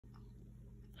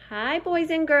Hi boys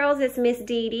and girls, it's Miss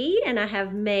Dee Dee and I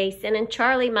have Mason and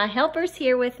Charlie, my helpers,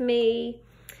 here with me.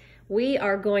 We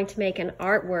are going to make an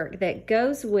artwork that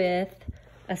goes with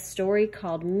a story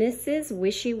called Mrs.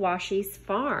 Wishy-Washy's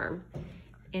Farm.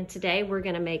 And today we're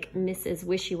going to make Mrs.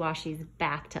 Wishy-Washy's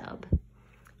bathtub.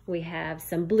 We have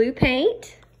some blue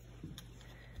paint,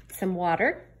 some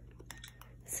water,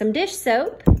 some dish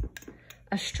soap,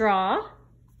 a straw,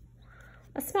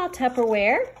 a small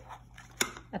Tupperware,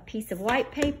 a piece of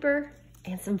white paper,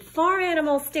 and some farm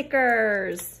animal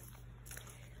stickers.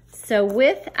 So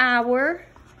with our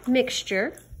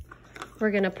mixture,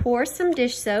 we're gonna pour some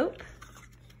dish soap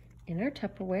in our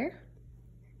Tupperware.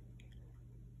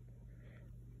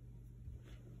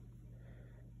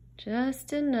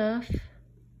 Just enough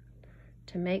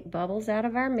to make bubbles out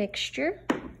of our mixture.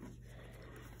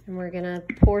 And we're gonna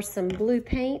pour some blue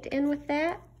paint in with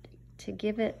that to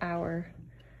give it our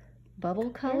bubble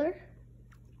color.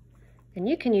 And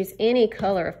you can use any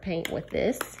color of paint with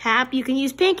this. You can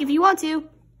use pink if you want to.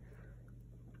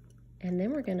 And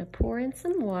then we're gonna pour in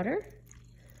some water.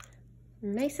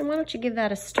 Mason, why don't you give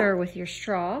that a stir with your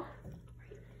straw?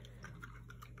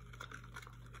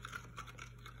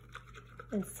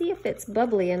 And see if it's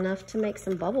bubbly enough to make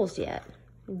some bubbles yet.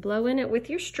 Blow in it with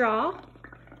your straw.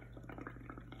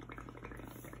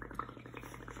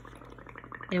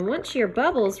 And once your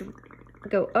bubbles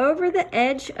go over the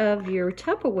edge of your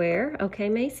Tupperware, okay,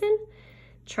 Mason?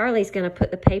 Charlie's gonna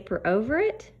put the paper over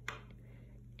it,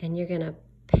 and you're gonna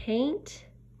paint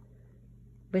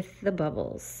with the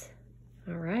bubbles.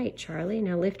 All right, Charlie,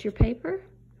 now lift your paper.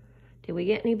 Did we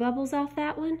get any bubbles off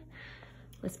that one?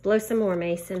 Let's blow some more,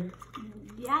 Mason.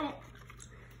 Got it.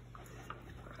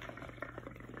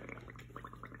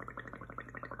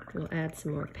 We'll add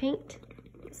some more paint.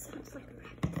 Sounds like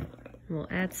We'll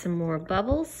add some more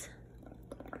bubbles.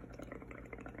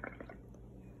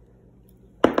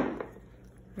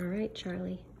 All right,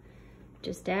 Charlie,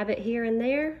 just dab it here and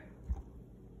there.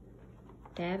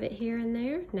 Dab it here and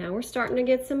there. Now we're starting to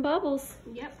get some bubbles.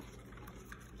 Yep.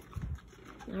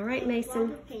 All right,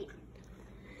 Mason.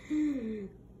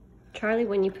 Charlie,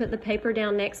 when you put the paper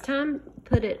down next time,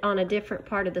 put it on a different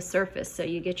part of the surface so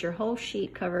you get your whole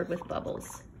sheet covered with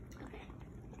bubbles.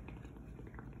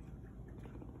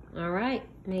 All right,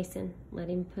 Mason, let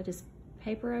him put his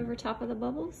paper over top of the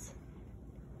bubbles.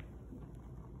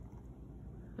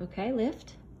 Okay,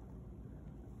 lift.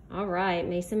 All right,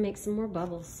 Mason, make some more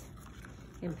bubbles.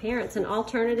 And parents, an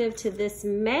alternative to this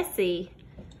messy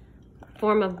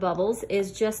form of bubbles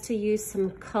is just to use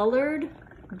some colored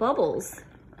bubbles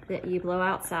that you blow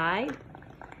outside.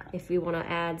 If you want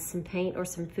to add some paint or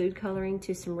some food coloring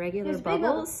to some regular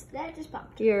bubbles, that just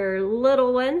popped. Your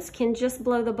little ones can just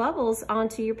blow the bubbles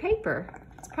onto your paper.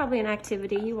 It's probably an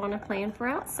activity you want to plan for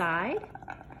outside.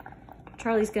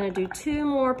 Charlie's gonna do 2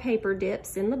 more paper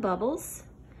dips in the bubbles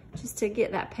just to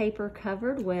get that paper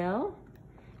covered well.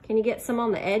 Can you get some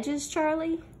on the edges,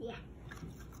 Charlie? Yeah.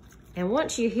 And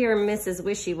once you hear Mrs.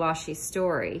 Wishy-Washy's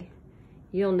story,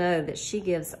 you'll know that she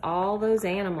gives all those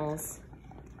animals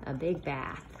a big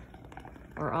bath,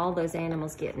 or all those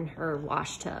animals get in her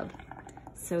wash tub.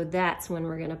 So that's when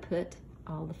we're gonna put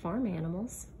all the farm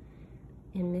animals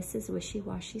in Mrs.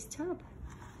 Wishy-Washy's tub.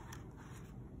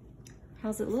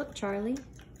 How's it look, Charlie?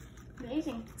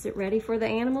 Amazing. Is it ready for the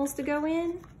animals to go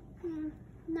in?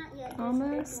 Not yet.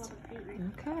 Almost?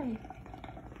 Okay.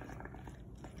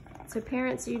 So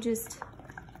parents, you just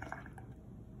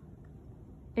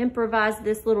improvise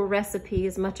this little recipe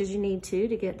as much as you need to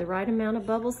get the right amount of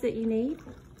bubbles that you need.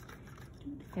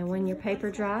 And when your paper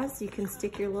dries, you can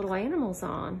stick your little animals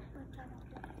on.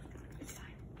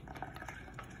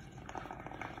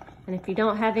 And if you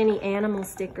don't have any animal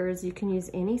stickers, you can use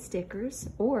any stickers,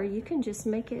 or you can just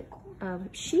make it a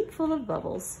sheet full of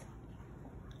bubbles.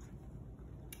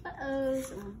 Uh-oh,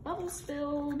 some bubbles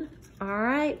spilled. All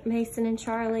right, Mason and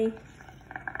Charlie.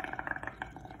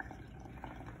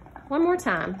 One more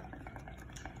time.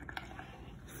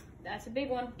 That's a big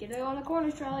one. Get it on the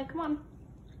corners, Charlie. Come on.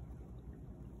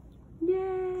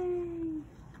 Yay.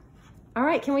 All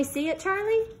right, can we see it,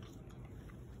 Charlie?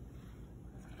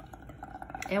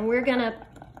 And we're gonna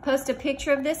post a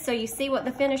picture of this so you see what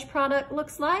the finished product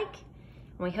looks like.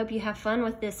 And we hope you have fun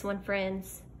with this one,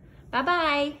 friends.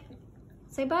 Bye-bye.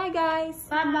 Say bye, guys.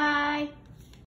 Bye-bye.